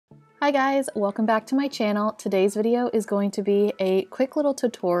Hi guys, welcome back to my channel. Today's video is going to be a quick little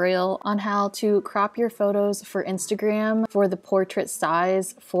tutorial on how to crop your photos for Instagram for the portrait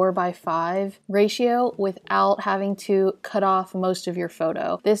size 4:5 ratio without having to cut off most of your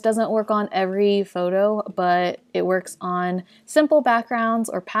photo. This doesn't work on every photo, but it works on simple backgrounds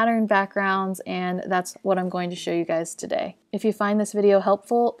or patterned backgrounds, and that's what I'm going to show you guys today. If you find this video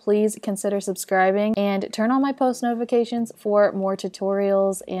helpful, please consider subscribing and turn on my post notifications for more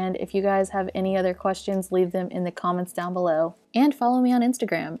tutorials. And if you guys have any other questions, leave them in the comments down below. And follow me on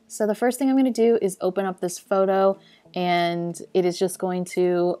Instagram. So the first thing I'm going to do is open up this photo, and it is just going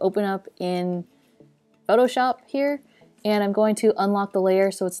to open up in Photoshop here. And I'm going to unlock the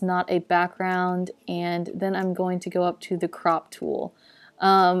layer so it's not a background, and then I'm going to go up to the crop tool.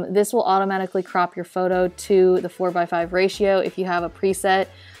 This will automatically crop your photo to the 4:5 ratio if you have a preset.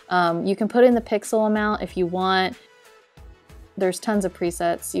 You can put in the pixel amount if you want. There's tons of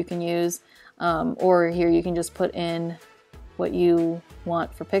presets you can use, or here you can just put in what you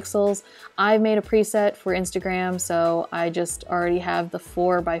want for pixels. I've made a preset for Instagram, so I just already have the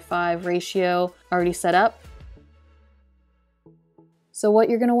 4:5 ratio already set up. So what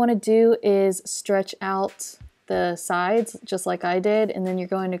you're going to want to do is stretch out the sides just like I did, and then you're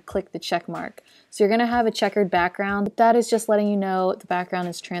going to click the check mark. So you're going to have a checkered background. That is just letting you know the background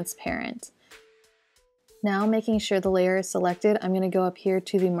is transparent. Now, making sure the layer is selected, I'm going to go up here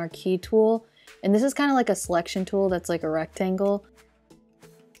to the marquee tool, and this is kind of like a selection tool that's like a rectangle.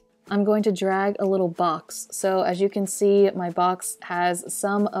 I'm going to drag a little box. So as you can see, my box has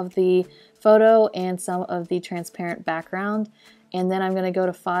some of the photo and some of the transparent background, and then I'm going to go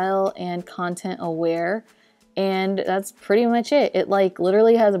to File and Content Aware. And that's pretty much it. It like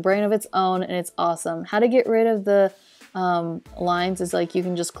literally has a brain of its own, and it's awesome. How to get rid of the lines is like you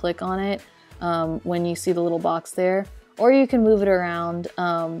can just click on it when you see the little box there, or you can move it around.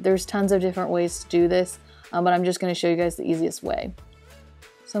 There's tons of different ways to do this, but I'm just going to show you guys the easiest way.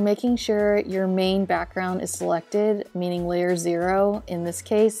 So making sure your main background is selected, meaning layer 0 in this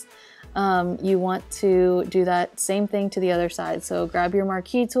case, you want to do that same thing to the other side. So grab your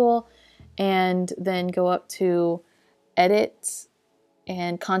marquee tool, and then go up to Edit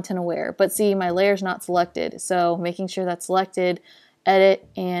and Content Aware. But see, my layer's not selected, so making sure that's selected, Edit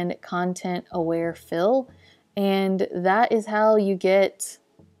and Content Aware Fill, and that is how you get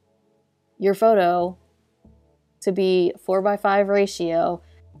your photo to be 4:5 ratio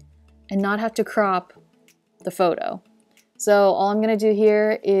and not have to crop the photo. So all I'm going to do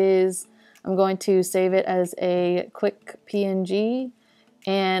here is I'm going to save it as a quick PNG,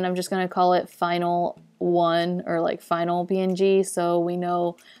 and I'm just going to call it final 1 or like final PNG, so we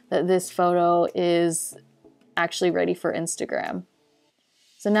know that this photo is actually ready for Instagram.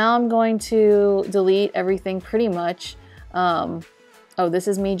 So now I'm going to delete everything pretty much. Oh, this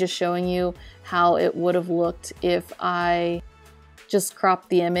is me just showing you how it would have looked if I just cropped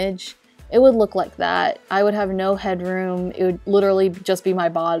the image. It would look like that. I would have no headroom. It would literally just be my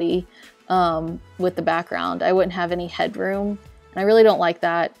body with the background. I wouldn't have any headroom. And I really don't like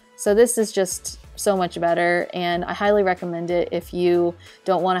that. So this is just so much better, and I highly recommend it if you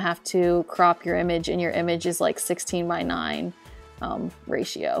don't want to have to crop your image and your image is like 16:9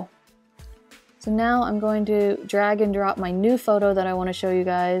 ratio. So now I'm going to drag and drop my new photo that I want to show you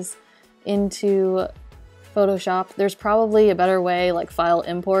guys into Photoshop. There's probably a better way, like file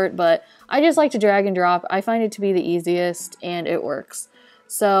import, but I just like to drag and drop. I find it to be the easiest, and it works.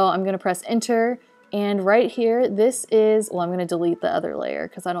 So I'm going to press enter. And right here, this is, well, I'm going to delete the other layer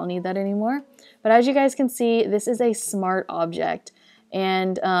because I don't need that anymore. But as you guys can see, this is a smart object.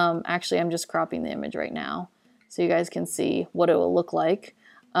 And actually, I'm just cropping the image right now so you guys can see what it will look like.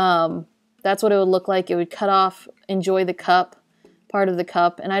 That's what it would look like. It would cut off, enjoy the cup, part of the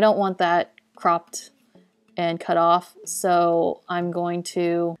cup. And I don't want that cropped and cut off. So I'm going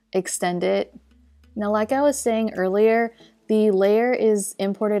to extend it. Now, like I was saying earlier, the layer is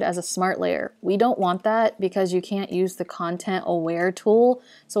imported as a smart layer. We don't want that because you can't use the Content Aware tool.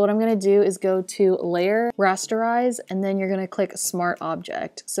 So what I'm going to do is go to Layer, Rasterize, and then you're going to click Smart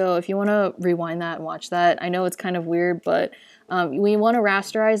Object. So if you want to rewind that and watch that, I know it's kind of weird, but we want to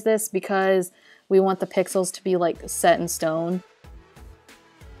rasterize this because we want the pixels to be like set in stone.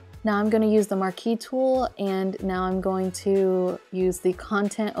 Now I'm going to use the Marquee tool, and now I'm going to use the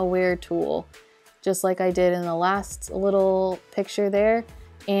Content Aware tool, just like I did in the last little picture there.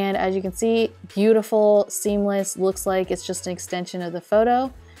 And as you can see, beautiful, seamless, looks like it's just an extension of the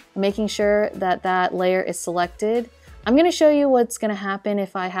photo. Making sure that that layer is selected. I'm going to show you what's going to happen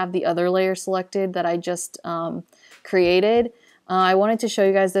if I have the other layer selected that I just created. I wanted to show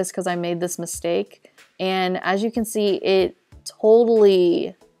you guys this because I made this mistake. And as you can see, it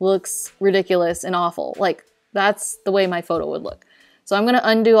totally looks ridiculous and awful. Like, that's the way my photo would look. So I'm gonna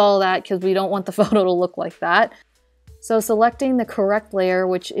undo all of that because we don't want the photo to look like that. So selecting the correct layer,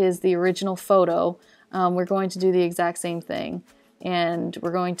 which is the original photo, we're going to do the exact same thing. And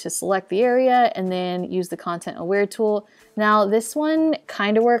we're going to select the area and then use the content aware tool. Now this one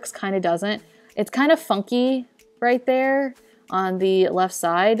kind of works, kind of doesn't. It's kind of funky right there on the left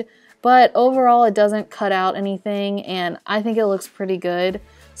side, but overall it doesn't cut out anything and I think it looks pretty good.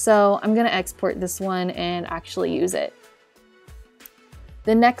 So I'm gonna export this one and actually use it.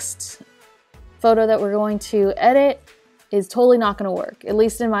 The next photo that we're going to edit is totally not gonna work. At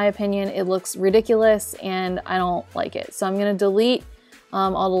least in my opinion, it looks ridiculous and I don't like it. So I'm gonna delete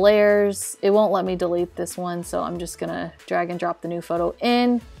all the layers. It won't let me delete this one, so I'm just gonna drag and drop the new photo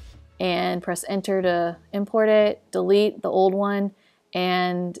in and press enter to import it, delete the old one,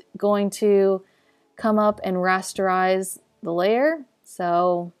 and going to come up and rasterize the layer.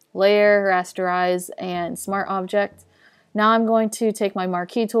 So layer, rasterize, and smart object. Now I'm going to take my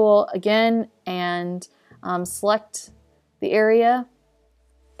marquee tool again and select the area,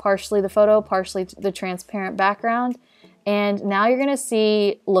 partially the photo, partially the transparent background. And now you're gonna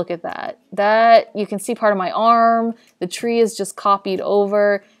see, look at that. That, you can see part of my arm, the tree is just copied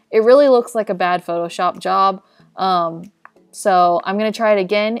over. It really looks like a bad Photoshop job. So I'm gonna try it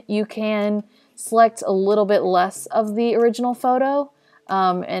again. You can select a little bit less of the original photo,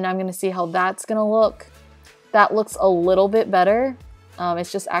 and I'm gonna see how that's gonna look. That looks a little bit better.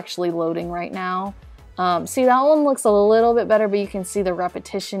 It's just actually loading right now. See, that one looks a little bit better, but you can see the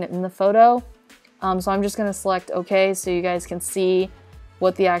repetition in the photo. So I'm just gonna select OK so you guys can see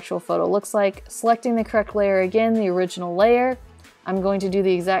what the actual photo looks like. Selecting the correct layer again, the original layer. I'm going to do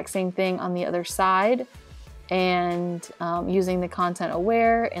the exact same thing on the other side and using the content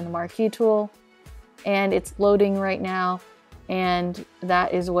aware and the marquee tool. And it's loading right now. And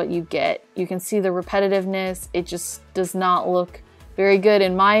that is what you get. You can see the repetitiveness. It just does not look very good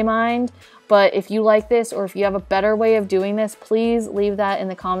in my mind. But if you like this or if you have a better way of doing this, please leave that in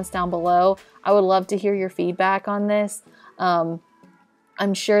the comments down below. I would love to hear your feedback on this.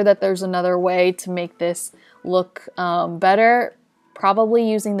 I'm sure that there's another way to make this look better, probably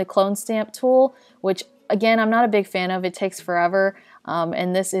using the clone stamp tool, which again, I'm not a big fan of. It takes forever,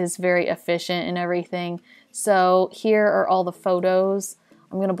 and this is very efficient and everything. So here are all the photos.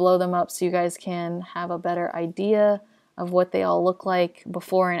 I'm gonna blow them up so you guys can have a better idea of what they all look like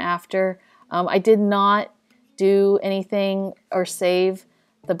before and after. I did not do anything or save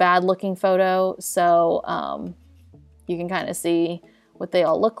the bad looking photo, so you can kind of see what they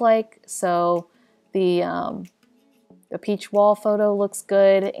all look like. So the peach wall photo looks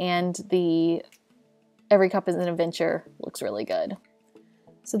good, and the Every Cup is an Adventure looks really good.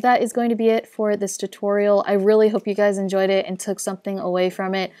 So that is going to be it for this tutorial. I really hope you guys enjoyed it and took something away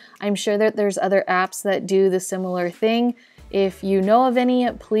from it. I'm sure that there's other apps that do the similar thing. If you know of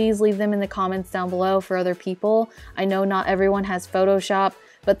any, please leave them in the comments down below for other people. I know not everyone has Photoshop,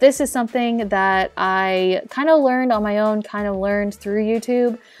 but this is something that I kind of learned on my own, kind of learned through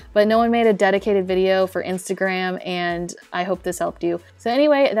YouTube, but no one made a dedicated video for Instagram, and I hope this helped you. So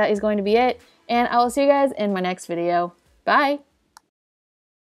anyway, that is going to be it, and I will see you guys in my next video. Bye!